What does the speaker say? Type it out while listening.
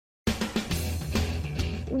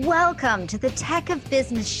Welcome to the Tech of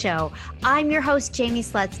Business Show. I'm your host, Jamie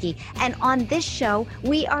Slutsky, and on this show,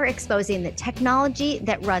 we are exposing the technology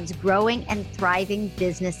that runs growing and thriving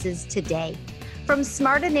businesses today. From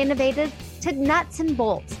smart and innovative to nuts and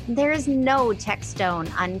bolts, there is no tech stone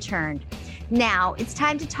unturned. Now it's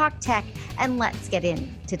time to talk tech, and let's get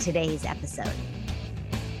into today's episode.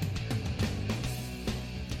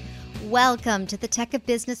 Welcome to the Tech of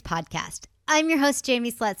Business podcast. I'm your host,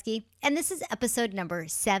 Jamie Slutsky, and this is episode number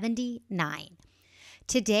 79.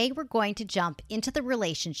 Today, we're going to jump into the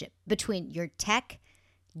relationship between your tech,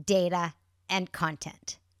 data, and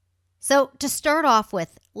content. So to start off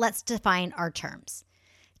with, let's define our terms.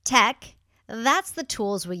 Tech, that's the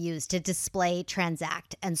tools we use to display,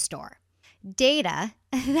 transact, and store. Data,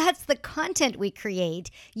 that's the content we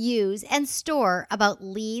create, use, and store about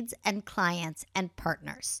leads and clients and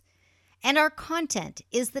partners. And our content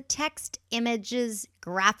is the text, images,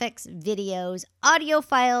 graphics, videos, audio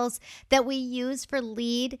files that we use for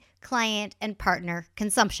lead, client, and partner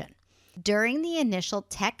consumption. During the initial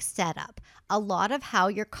tech setup, a lot of how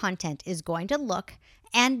your content is going to look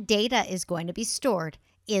and data is going to be stored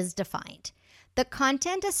is defined. The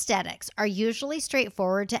content aesthetics are usually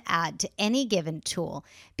straightforward to add to any given tool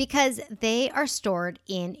because they are stored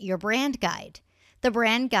in your brand guide. The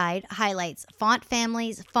brand guide highlights font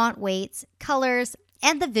families, font weights, colors,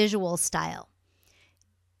 and the visual style.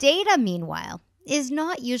 Data, meanwhile, is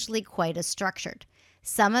not usually quite as structured.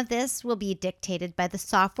 Some of this will be dictated by the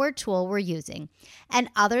software tool we're using,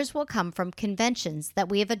 and others will come from conventions that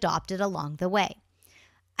we have adopted along the way.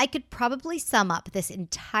 I could probably sum up this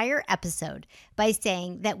entire episode by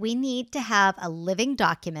saying that we need to have a living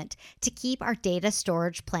document to keep our data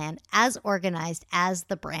storage plan as organized as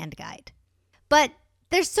the brand guide. But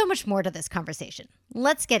there's so much more to this conversation.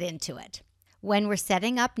 Let's get into it. When we're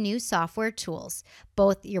setting up new software tools,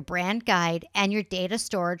 both your brand guide and your data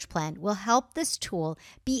storage plan will help this tool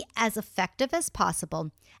be as effective as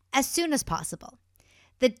possible, as soon as possible.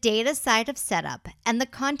 The data side of setup and the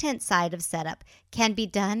content side of setup can be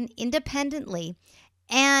done independently,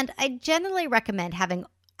 and I generally recommend having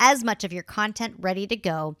as much of your content ready to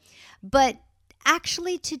go, but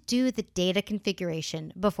actually to do the data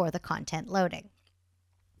configuration before the content loading.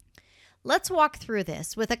 Let's walk through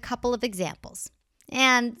this with a couple of examples.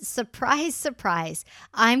 And surprise, surprise,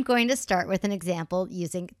 I'm going to start with an example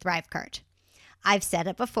using Thrivecart. I've said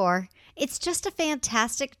it before, it's just a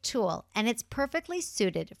fantastic tool and it's perfectly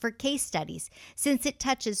suited for case studies since it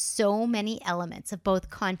touches so many elements of both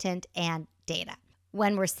content and data.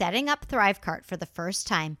 When we're setting up Thrivecart for the first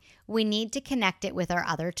time, we need to connect it with our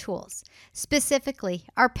other tools, specifically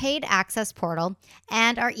our paid access portal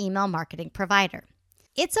and our email marketing provider.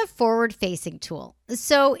 It's a forward-facing tool,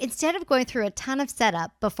 so instead of going through a ton of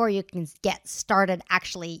setup before you can get started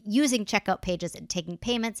actually using checkout pages and taking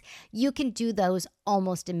payments, you can do those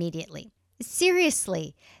almost immediately.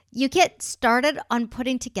 Seriously, you get started on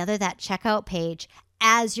putting together that checkout page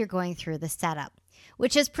as you're going through the setup,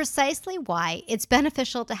 which is precisely why it's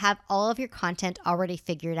beneficial to have all of your content already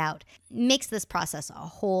figured out. It makes this process a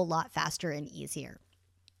whole lot faster and easier.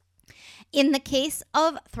 In the case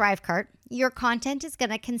of Thrivecart, your content is going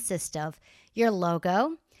to consist of your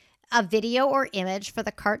logo, a video or image for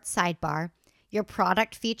the cart sidebar, your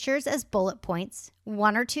product features as bullet points,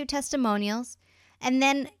 1 or 2 testimonials, and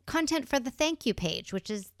then content for the thank you page, which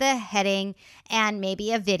is the heading and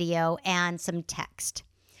maybe a video and some text.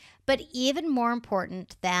 But even more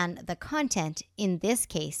important than the content in this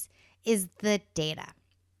case is the data.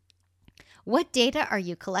 What data are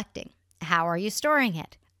you collecting? How are you storing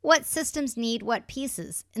it? What systems need what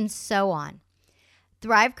pieces? And so on.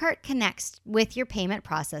 Thrivecart connects with your payment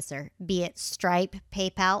processor, be it Stripe,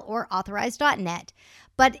 PayPal, or Authorize.net,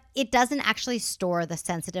 but it doesn't actually store the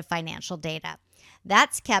sensitive financial data.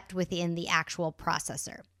 That's kept within the actual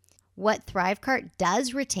processor. What Thrivecart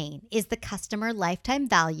does retain is the customer lifetime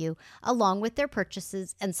value along with their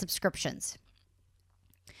purchases and subscriptions.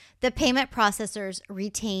 The payment processors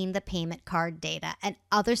retain the payment card data and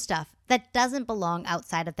other stuff that doesn't belong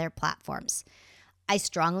outside of their platforms. I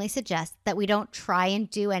strongly suggest that we don't try and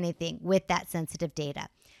do anything with that sensitive data.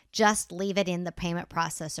 Just leave it in the payment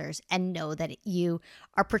processors and know that you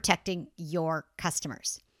are protecting your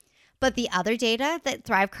customers. But the other data that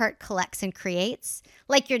Thrivecart collects and creates,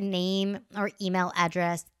 like your name or email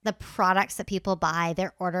address, the products that people buy,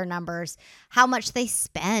 their order numbers, how much they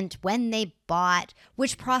spent, when they bought,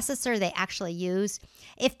 which processor they actually use,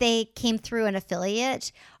 if they came through an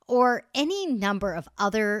affiliate, or any number of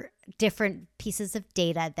other different pieces of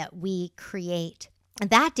data that we create.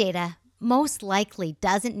 That data most likely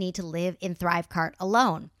doesn't need to live in Thrivecart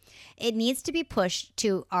alone. It needs to be pushed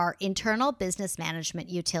to our internal business management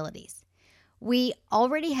utilities. We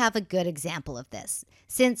already have a good example of this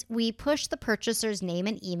since we push the purchaser's name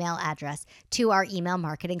and email address to our email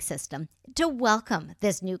marketing system to welcome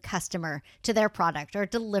this new customer to their product or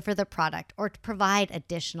deliver the product or to provide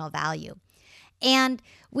additional value. And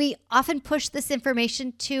we often push this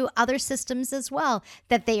information to other systems as well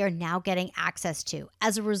that they are now getting access to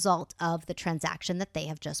as a result of the transaction that they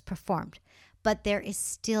have just performed. But there is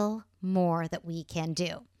still more that we can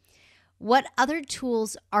do. What other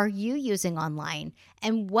tools are you using online,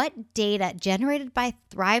 and what data generated by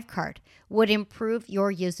Thrivecart would improve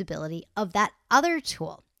your usability of that other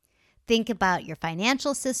tool? Think about your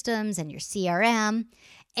financial systems and your CRM.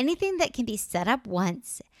 Anything that can be set up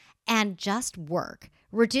once and just work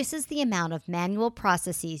reduces the amount of manual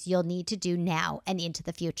processes you'll need to do now and into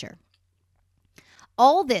the future.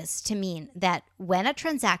 All this to mean that when a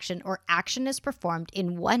transaction or action is performed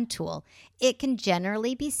in one tool, it can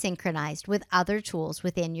generally be synchronized with other tools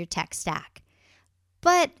within your tech stack.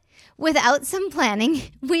 But without some planning,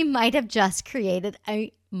 we might have just created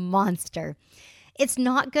a monster. It's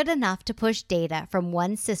not good enough to push data from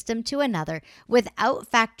one system to another without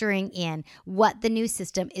factoring in what the new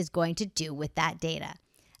system is going to do with that data.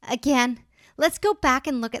 Again, let's go back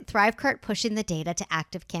and look at Thrivecart pushing the data to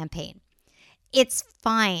ActiveCampaign. It's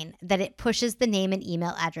fine that it pushes the name and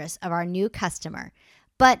email address of our new customer,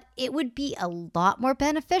 but it would be a lot more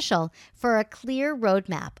beneficial for a clear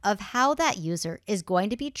roadmap of how that user is going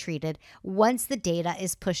to be treated once the data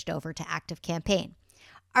is pushed over to ActiveCampaign.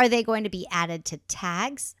 Are they going to be added to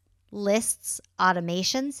tags, lists,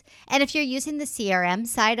 automations? And if you're using the CRM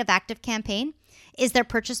side of ActiveCampaign, is their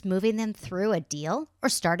purchase moving them through a deal or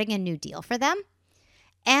starting a new deal for them?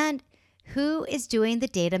 And who is doing the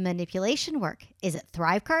data manipulation work? Is it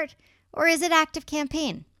Thrivecart or is it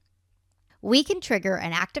ActiveCampaign? We can trigger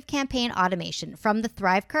an ActiveCampaign automation from the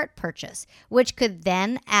Thrivecart purchase, which could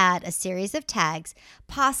then add a series of tags,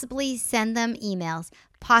 possibly send them emails,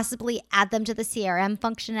 possibly add them to the CRM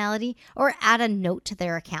functionality, or add a note to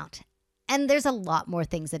their account. And there's a lot more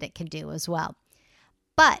things that it can do as well.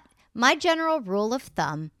 But my general rule of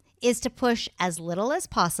thumb is to push as little as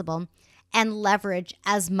possible and leverage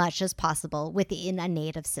as much as possible within a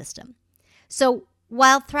native system. So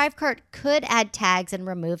while Thrivecart could add tags and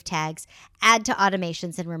remove tags, add to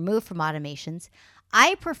automations and remove from automations,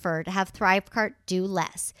 I prefer to have Thrivecart do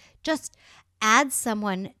less. Just add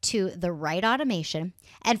someone to the right automation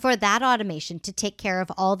and for that automation to take care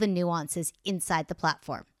of all the nuances inside the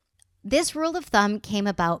platform. This rule of thumb came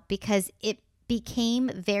about because it became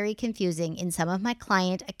very confusing in some of my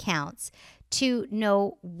client accounts to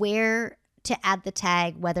know where to add the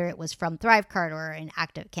tag, whether it was from Thrivecart or an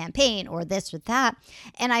ActiveCampaign or this or that.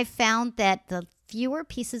 And I found that the fewer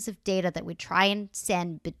pieces of data that we try and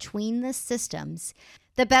send between the systems,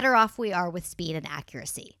 the better off we are with speed and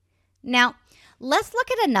accuracy. Now, let's look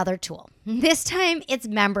at another tool. This time it's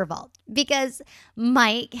MemberVault because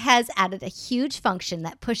Mike has added a huge function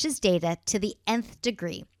that pushes data to the nth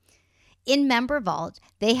degree. In MemberVault,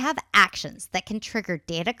 they have actions that can trigger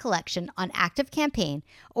data collection on ActiveCampaign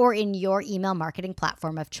or in your email marketing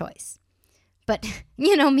platform of choice. But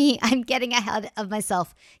you know me, I'm getting ahead of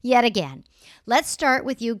myself yet again. Let's start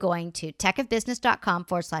with you going to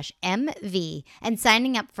techofbusiness.com/MV and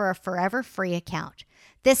signing up for a forever free account.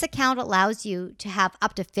 This account allows you to have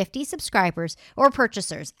up to 50 subscribers or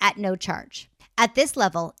purchasers at no charge. At this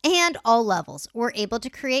level and all levels, we're able to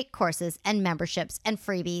create courses and memberships and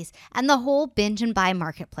freebies and the whole binge and buy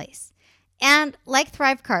marketplace. And like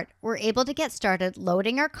Thrivecart, we're able to get started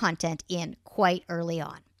loading our content in quite early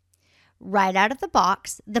on. Right out of the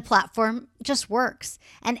box, the platform just works,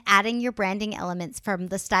 and adding your branding elements from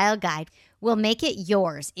the style guide will make it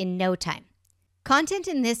yours in no time. Content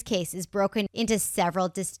in this case is broken into several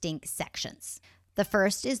distinct sections. The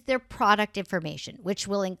first is their product information, which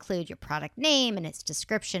will include your product name and its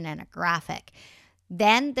description and a graphic.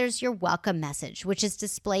 Then there's your welcome message, which is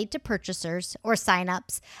displayed to purchasers or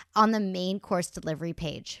signups on the main course delivery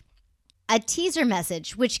page. A teaser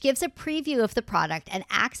message, which gives a preview of the product and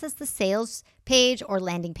acts as the sales page or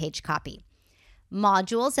landing page copy.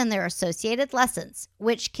 Modules and their associated lessons,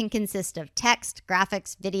 which can consist of text,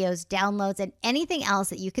 graphics, videos, downloads, and anything else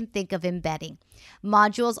that you can think of embedding.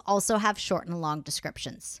 Modules also have short and long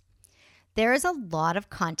descriptions. There is a lot of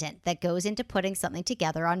content that goes into putting something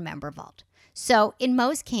together on MemberVault. So in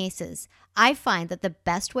most cases, I find that the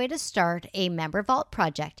best way to start a MemberVault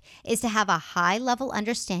project is to have a high-level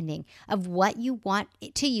understanding of what you want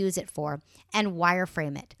to use it for and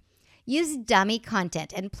wireframe it. Use dummy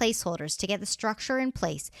content and placeholders to get the structure in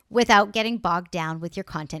place without getting bogged down with your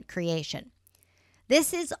content creation.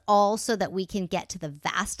 This is all so that we can get to the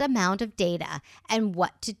vast amount of data and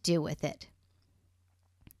what to do with it.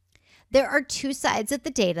 There are two sides of the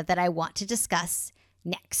data that I want to discuss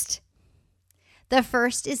next. The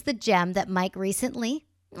first is the gem that Mike recently,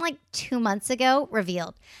 like 2 months ago,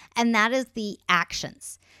 revealed, and that is the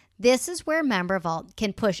actions. This is where MemberVault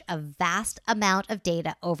can push a vast amount of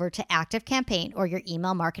data over to ActiveCampaign or your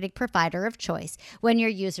email marketing provider of choice when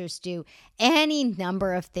your users do any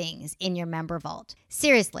number of things in your MemberVault.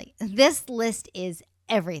 Seriously, this list is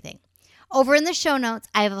everything. Over in the show notes,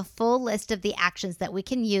 I have a full list of the actions that we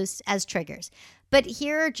can use as triggers, but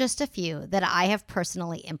here are just a few that I have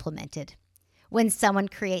personally implemented. When someone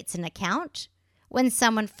creates an account, when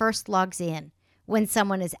someone first logs in, when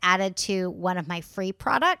someone is added to one of my free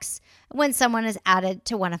products, when someone is added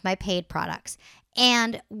to one of my paid products,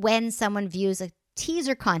 and when someone views a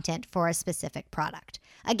teaser content for a specific product.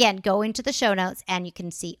 Again, go into the show notes and you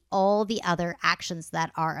can see all the other actions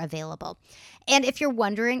that are available. And if you're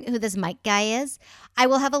wondering who this Mike guy is, I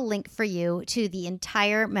will have a link for you to the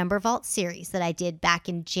entire MemberVault series that I did back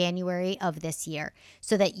in January of this year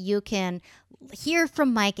so that you can hear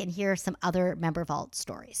from Mike and hear some other MemberVault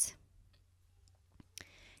stories.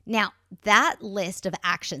 Now, that list of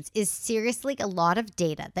actions is seriously a lot of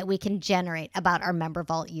data that we can generate about our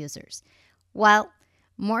MemberVault users. While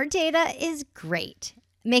more data is great,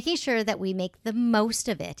 making sure that we make the most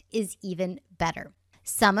of it is even better.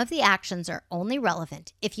 Some of the actions are only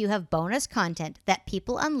relevant if you have bonus content that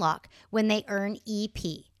people unlock when they earn EP.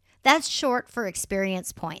 That's short for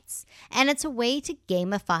experience points, and it's a way to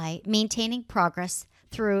gamify maintaining progress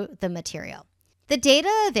through the material. The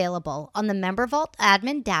data available on the MemberVault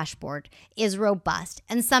admin dashboard is robust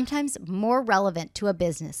and sometimes more relevant to a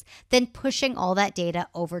business than pushing all that data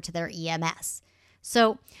over to their EMS.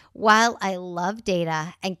 So while I love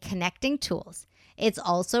data and connecting tools, it's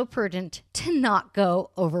also prudent to not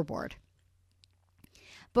go overboard.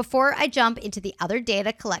 Before I jump into the other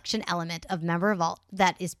data collection element of MemberVault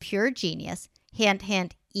that is pure genius, hint,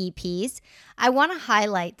 hint, EPs, I want to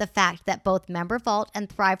highlight the fact that both MemberVault and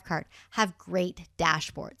Thrivecart have great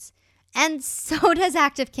dashboards. And so does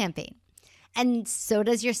ActiveCampaign. And so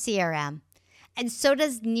does your CRM. And so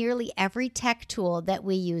does nearly every tech tool that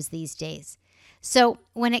we use these days. So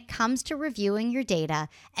when it comes to reviewing your data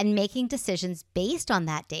and making decisions based on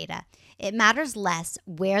that data, it matters less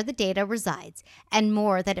where the data resides and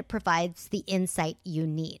more that it provides the insight you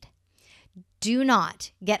need. Do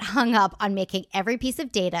not get hung up on making every piece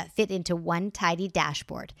of data fit into one tidy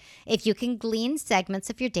dashboard if you can glean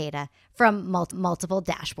segments of your data from multiple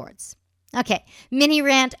dashboards. Okay, mini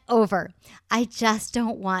rant over. I just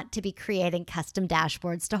don't want to be creating custom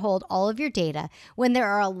dashboards to hold all of your data when there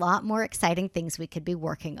are a lot more exciting things we could be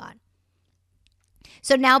working on.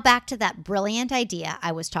 So now back to that brilliant idea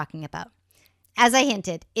I was talking about. As I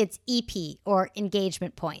hinted, it's EP or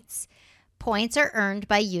engagement points. Points are earned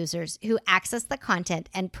by users who access the content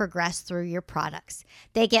and progress through your products.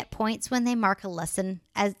 They get points when they mark a lesson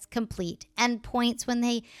as complete, and points when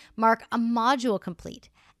they mark a module complete,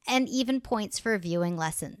 and even points for viewing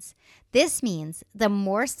lessons. This means the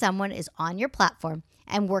more someone is on your platform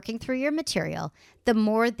and working through your material, the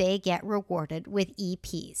more they get rewarded with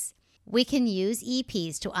EPs. We can use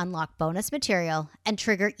EPs to unlock bonus material and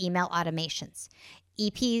trigger email automations.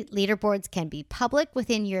 EP leaderboards can be public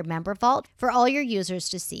within your MemberVault for all your users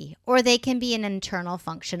to see, or they can be an internal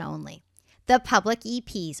function only. The public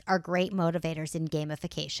EPs are great motivators in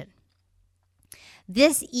gamification.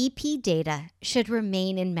 This EP data should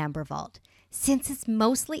remain in MemberVault since it's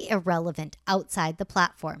mostly irrelevant outside the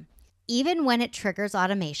platform. Even when it triggers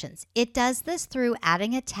automations, it does this through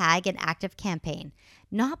adding a tag in ActiveCampaign,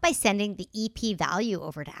 not by sending the EP value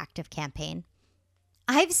over to ActiveCampaign.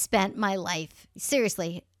 I've spent my life,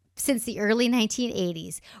 seriously, since the early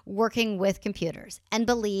 1980s working with computers and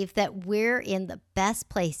believe that we're in the best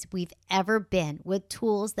place we've ever been with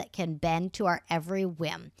tools that can bend to our every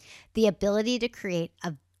whim. The ability to create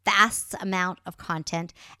a vast amount of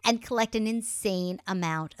content and collect an insane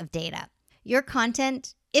amount of data. Your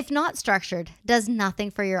content, if not structured, does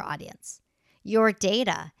nothing for your audience. Your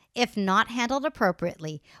data, if not handled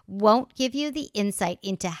appropriately, won't give you the insight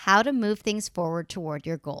into how to move things forward toward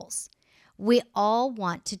your goals. We all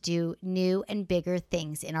want to do new and bigger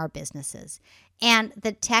things in our businesses, and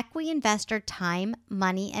the tech we invest our time,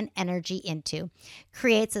 money, and energy into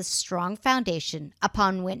creates a strong foundation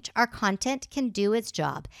upon which our content can do its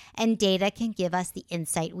job and data can give us the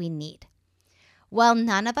insight we need. While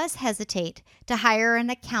none of us hesitate to hire an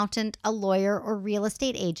accountant, a lawyer, or real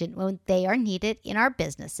estate agent when they are needed in our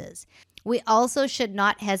businesses, we also should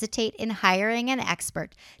not hesitate in hiring an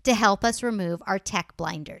expert to help us remove our tech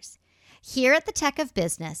blinders. Here at the Tech of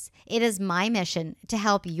Business, it is my mission to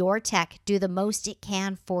help your tech do the most it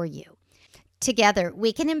can for you. Together,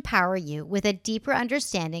 we can empower you with a deeper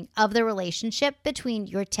understanding of the relationship between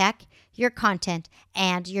your tech, your content,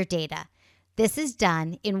 and your data. This is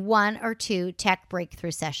done in 1 or 2 tech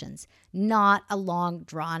breakthrough sessions, not a long,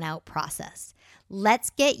 drawn-out process. Let's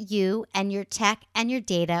get you and your tech and your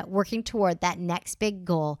data working toward that next big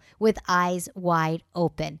goal with eyes wide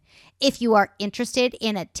open. If you are interested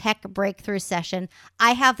in a tech breakthrough session,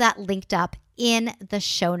 I have that linked up in the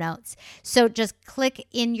show notes. So just click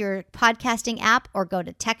in your podcasting app or go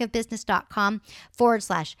to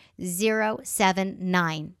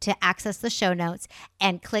techofbusiness.com/079 to access the show notes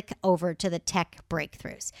and click over to the tech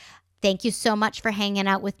breakthroughs. Thank you so much for hanging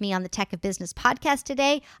out with me on the Tech of Business podcast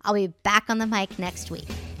today. I'll be back on the mic next week.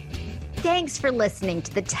 Thanks for listening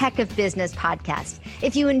to the Tech of Business podcast.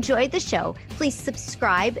 If you enjoyed the show, please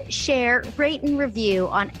subscribe, share, rate, and review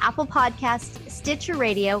on Apple Podcasts, Stitcher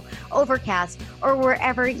Radio, Overcast, or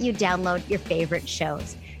wherever you download your favorite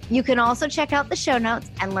shows. You can also check out the show notes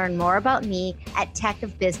and learn more about me at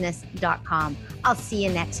techofbusiness.com. I'll see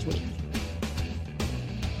you next week.